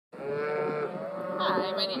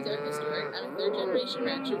Hi, my name is Erika. I'm a third-generation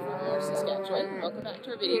rancher from North Saskatchewan. Welcome back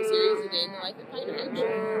to our video series, A Day in the Life at Pine Ranch.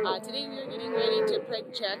 Today we are getting ready to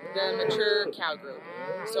preg check the mature cow group.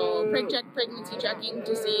 So preg check, pregnancy checking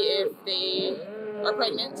to see if they are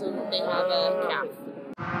pregnant, so they have a calf.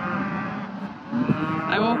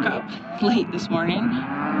 I woke up late this morning.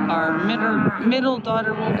 Our middle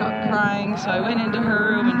daughter woke up crying, so I went into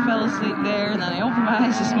her room and fell asleep there, and then I opened my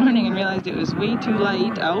eyes this morning and realized it was way too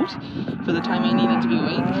light out for the time I needed to be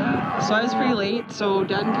awake. So I was pretty late, so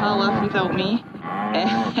Dad and Cyle left without me,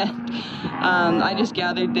 and I just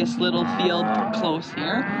gathered this little field close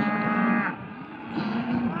here.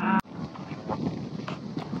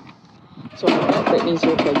 So Brittany's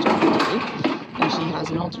here preg checking today, and she has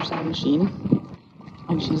an ultrasound machine.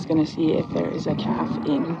 And she's gonna see if there is a calf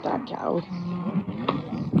in that cow,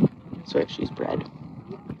 so if she's bred.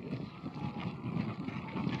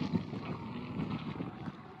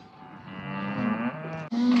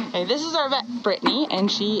 Okay, this is our vet, Brittany,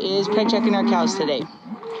 and she is preg checking our cows today.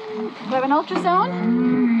 We have an ultrasound,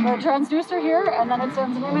 a transducer here, and then it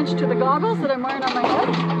sends an image to the goggles that I'm wearing on my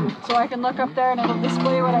head, so I can look up there and it'll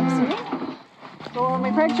display what I'm seeing. So when we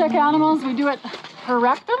preg check animals, we do it per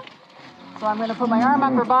rectum. So I'm going to put my arm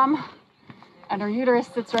up her bum, and her uterus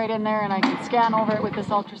sits right in there, and I can scan over it with this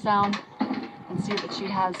ultrasound and see that she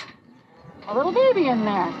has a little baby in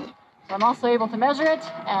there. So I'm also able to measure it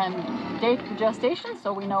and date the gestation,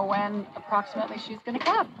 so we know when approximately she's going to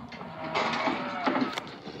calve.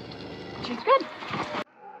 She's good.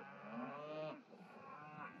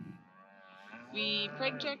 We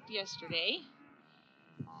preg checked yesterday,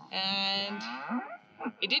 and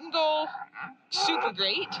it didn't go super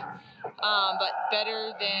great, but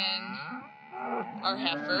better than our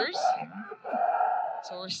heifers.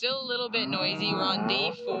 So we're still a little bit noisy. We're on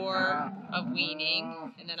day 4 of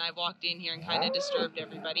weaning, and then I walked in here and kind of disturbed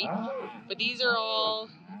everybody. But these are all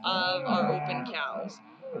of our open cows.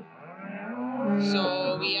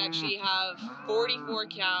 So we actually have 44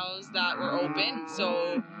 cows that were open,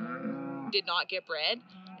 so did not get bred.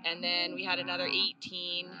 And then we had another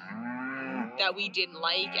 18 that we didn't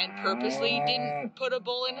like and purposely didn't put a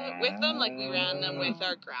bull in it with them. Like, we ran them with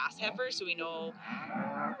our grass heifers, so we know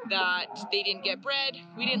that they didn't get bred.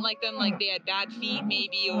 We didn't like them, like they had bad feet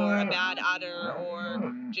maybe, or a bad udder,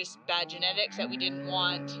 or just bad genetics that we didn't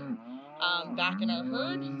want back in our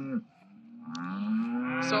herd.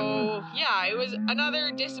 So yeah, it was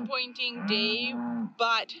another disappointing day,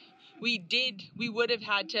 but we would have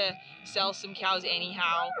had to sell some cows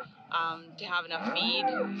anyhow to have enough feed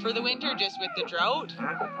for the winter, just with the drought.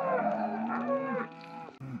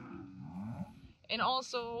 And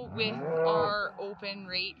also with our open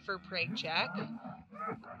rate for preg check,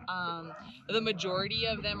 the majority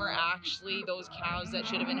of them are actually those cows that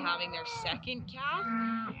should have been having their second calf,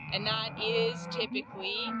 and that is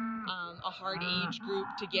typically a hard age group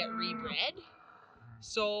to get rebred.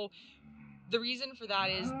 So the reason for that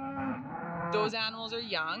is those animals are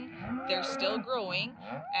young, they're still growing,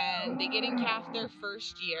 and they get in calf their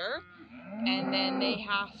first year, and then they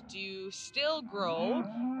have to still grow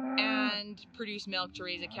and produce milk to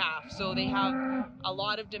raise a calf. So they have a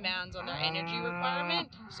lot of demands on their energy requirement,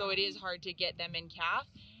 so it is hard to get them in calf.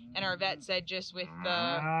 And our vet said just with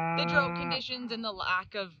the drought conditions and the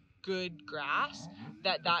lack of good grass,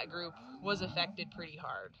 that group was affected pretty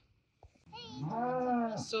hard.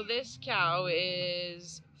 So this cow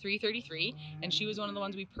is 333, and she was one of the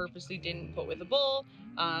ones we purposely didn't put with a bull.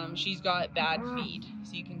 She's got bad feet,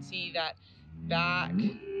 so you can see that back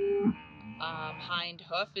hind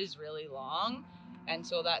hoof is really long, and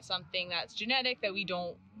so that's something that's genetic that we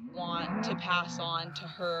don't want to pass on to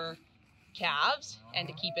her calves and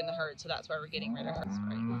to keep in the herd, so that's why we're getting rid of her.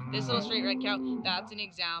 Right. This little straight red cow, that's an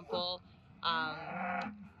example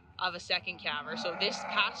of a second calver. So this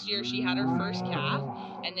past year she had her first calf,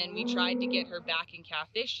 and then we tried to get her back in calf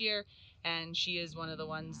this year, and she is one of the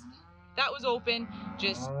ones that was open.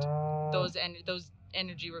 Just those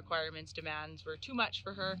energy requirements, demands were too much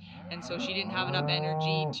for her, and so she didn't have enough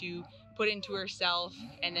energy to put into herself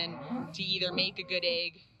and then to either make a good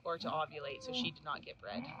egg or to ovulate, so she did not get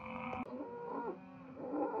bred.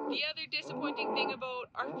 The other disappointing thing about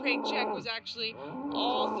our preg check was actually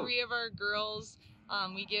all 3 of our girls,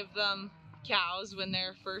 we give them cows when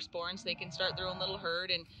they're first born so they can start their own little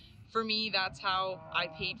herd, and for me that's how I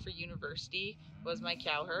paid for university, was my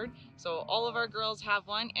cow herd. So all of our girls have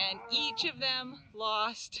one, and each of them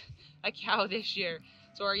lost a cow this year.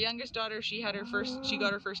 So our youngest daughter, she got her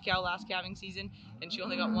first cow last calving season, and she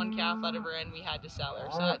only got 1 calf out of her, and we had to sell her.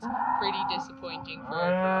 So that's pretty disappointing for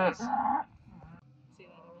our girls.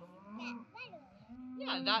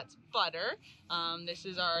 Yeah, that's Butter. This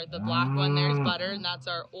is the black one there's Butter, and that's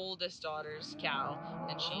our oldest daughter's cow,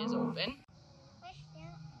 and she is open.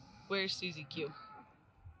 Where's Susie Q?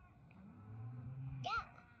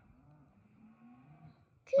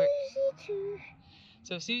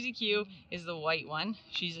 So Susie Q is the white one.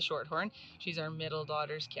 She's a shorthorn. She's our middle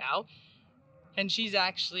daughter's cow. And she's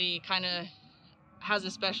actually kind of has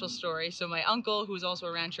a special story. So my uncle, who's also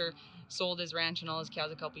a rancher, sold his ranch and all his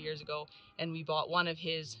cows a couple years ago, and we bought one of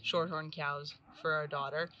his shorthorn cows for our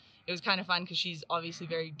daughter. It was kind of fun because she's obviously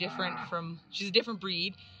very different she's a different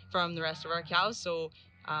breed from the rest of our cows, so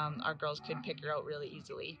our girls could pick her out really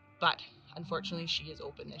easily. But unfortunately, she is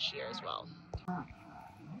open this year as well.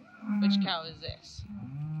 Which cow is this?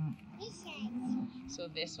 So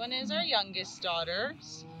this one is our youngest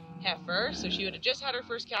daughter's heifer. So she would have just had her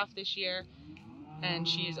first calf this year, and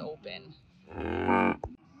she is open.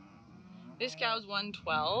 This cow is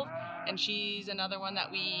 112, and she's another one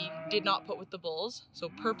that we did not put with the bulls, so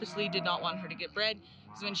purposely did not want her to get bred,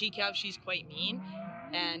 because when she calves, she's quite mean,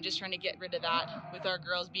 and just trying to get rid of that with our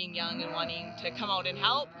girls being young and wanting to come out and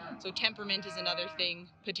help. So temperament is another thing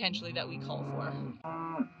potentially that we call for.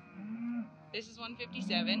 This is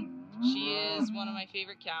 157. She is one of my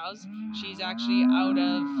favorite cows. She's actually out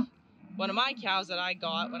of one of my cows that I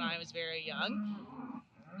got when I was very young.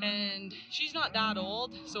 And she's not that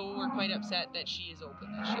old, so we're quite upset that she is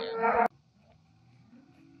open this year.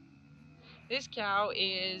 This cow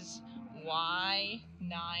is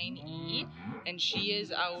Y9E, and she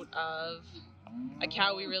is out of a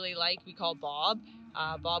cow we really like, we call Bob.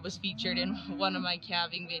 Bob was featured in one of my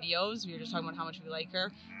calving videos. We were just talking about how much we like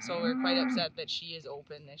her, so we're quite upset that she is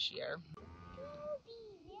open this year.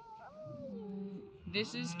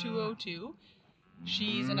 This is 202.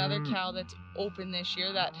 She's another cow that's open this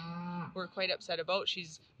year that we're quite upset about.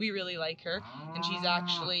 We really like her, and she's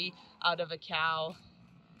actually out of a cow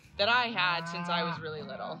that I had since I was really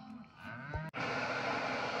little.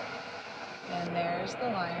 And there's the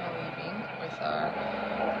line we're leaving with our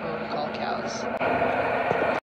protocol cows.